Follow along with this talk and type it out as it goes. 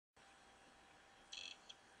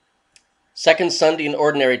Second Sunday in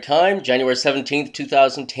Ordinary Time, January 17th,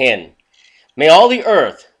 2010. May all the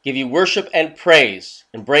earth give you worship and praise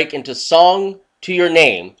and break into song to your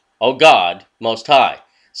name, O God, Most High.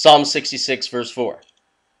 Psalm 66, verse 4.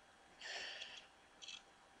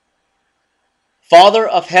 Father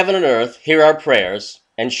of heaven and earth, hear our prayers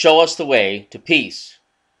and show us the way to peace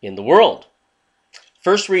in the world.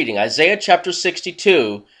 First reading, Isaiah chapter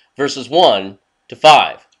 62, verses 1 to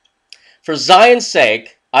 5. For Zion's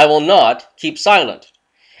sake, I will not keep silent,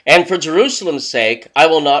 and for Jerusalem's sake, I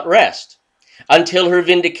will not rest, until her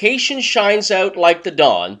vindication shines out like the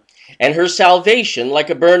dawn, and her salvation like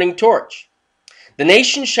a burning torch. The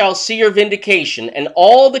nations shall see your vindication, and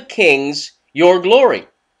all the kings your glory.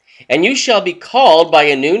 And you shall be called by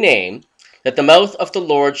a new name that the mouth of the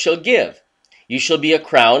Lord shall give. You shall be a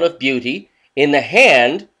crown of beauty in the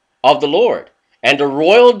hand of the Lord, and a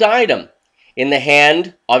royal diadem in the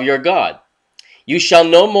hand of your God. You shall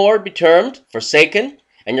no more be termed forsaken,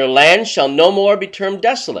 and your land shall no more be termed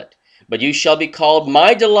desolate, but you shall be called,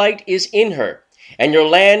 My delight is in her, and your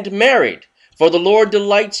land married, for the Lord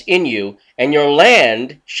delights in you, and your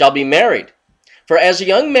land shall be married. For as a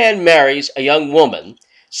young man marries a young woman,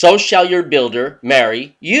 so shall your builder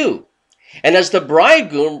marry you. And as the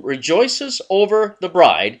bridegroom rejoices over the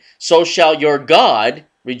bride, so shall your God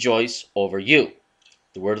rejoice over you.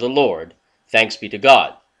 The word of the Lord. Thanks be to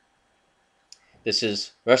God. This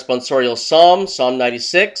is Responsorial Psalm, Psalm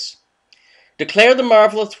 96. Declare the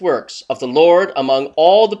marvelous works of the Lord among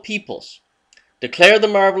all the peoples. Declare the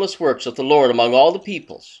marvelous works of the Lord among all the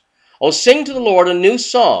peoples. O sing to the Lord a new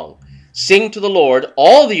song. Sing to the Lord,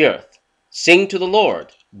 all the earth. Sing to the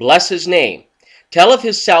Lord. Bless his name. Tell of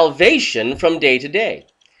his salvation from day to day.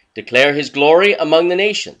 Declare his glory among the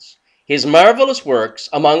nations, his marvelous works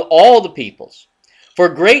among all the peoples. For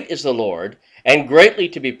great is the Lord, and greatly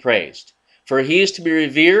to be praised. For he is to be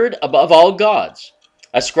revered above all gods.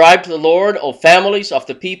 Ascribe to the Lord, O families of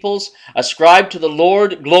the peoples. Ascribe to the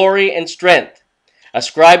Lord glory and strength.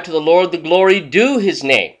 Ascribe to the Lord the glory due his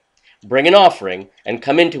name. Bring an offering and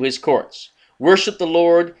come into his courts. Worship the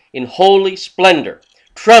Lord in holy splendor.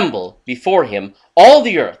 Tremble before him, all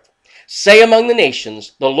the earth. Say among the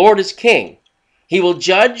nations, the Lord is king. He will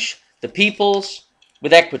judge the peoples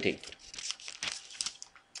with equity.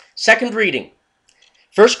 Second reading,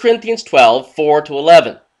 1 Corinthians 12, 4 to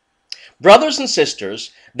 11. Brothers and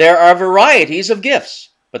sisters, there are varieties of gifts,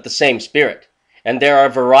 but the same Spirit. And there are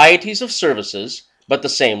varieties of services, but the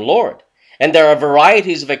same Lord. And there are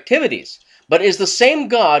varieties of activities, but is the same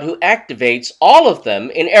God who activates all of them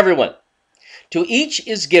in everyone. To each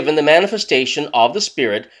is given the manifestation of the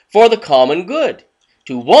Spirit for the common good.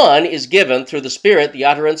 To one is given through the Spirit the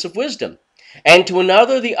utterance of wisdom, and to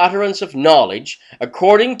another the utterance of knowledge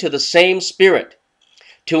according to the same Spirit.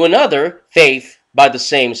 To another faith by the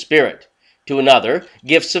same Spirit. To another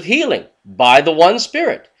gifts of healing by the one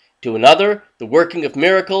Spirit. To another the working of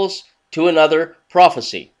miracles. To another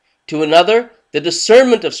prophecy. To another the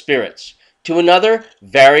discernment of spirits. To another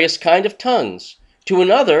various kind of tongues. To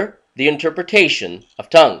another the interpretation of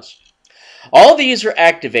tongues. All these are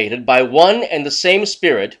activated by one and the same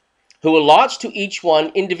Spirit, who allots to each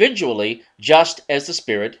one individually just as the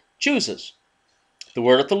Spirit chooses. The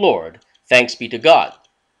word of the Lord. Thanks be to God.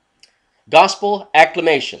 Gospel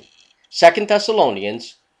acclamation. 2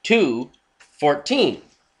 Thessalonians 2:14.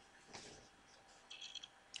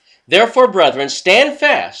 Therefore, brethren, stand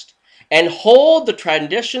fast and hold the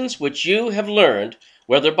traditions which you have learned,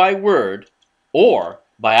 whether by word or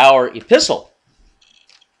by our epistle.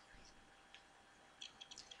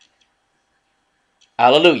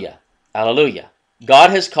 Alleluia, alleluia.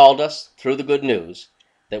 God has called us through the good news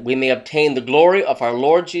that we may obtain the glory of our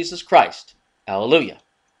Lord Jesus Christ. Alleluia.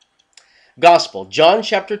 Gospel, John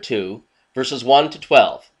chapter 2, verses 1 to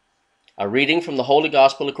 12. A reading from the Holy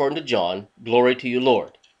Gospel according to John. Glory to you,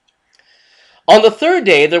 Lord. On the third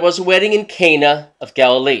day there was a wedding in Cana of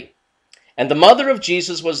Galilee, and the mother of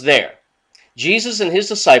Jesus was there. Jesus and his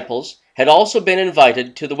disciples had also been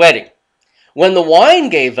invited to the wedding. When the wine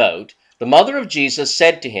gave out, the mother of Jesus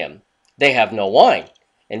said to him, They have no wine.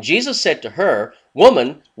 And Jesus said to her,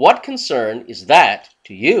 Woman, what concern is that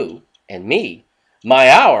to you and me?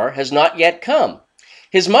 My hour has not yet come.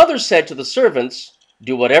 His mother said to the servants,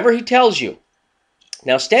 Do whatever he tells you.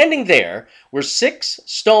 Now standing there were 6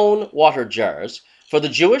 stone water jars for the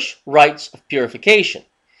Jewish rites of purification,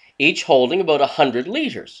 each holding about 100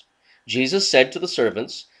 liters. Jesus said to the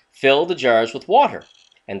servants, Fill the jars with water.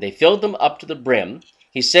 And they filled them up to the brim.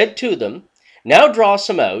 He said to them, Now draw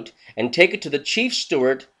some out and take it to the chief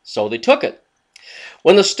steward. So they took it.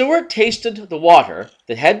 When the steward tasted the water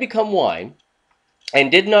that had become wine,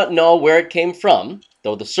 and did not know where it came from,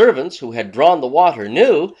 Though the servants who had drawn the water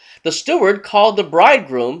knew, the steward called the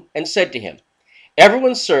bridegroom and said to him,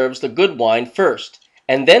 Everyone serves the good wine first,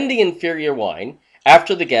 and then the inferior wine,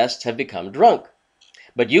 after the guests have become drunk.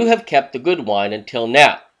 But you have kept the good wine until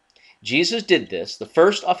now. Jesus did this, the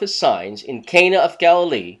first of his signs, in Cana of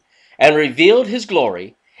Galilee, and revealed his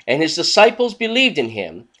glory, and his disciples believed in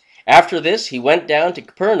him. After this he went down to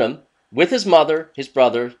Capernaum with his mother, his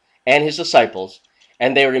brother, and his disciples,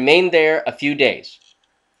 and they remained there a few days.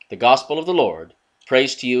 The Gospel of the Lord.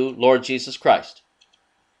 Praise to you, Lord Jesus Christ.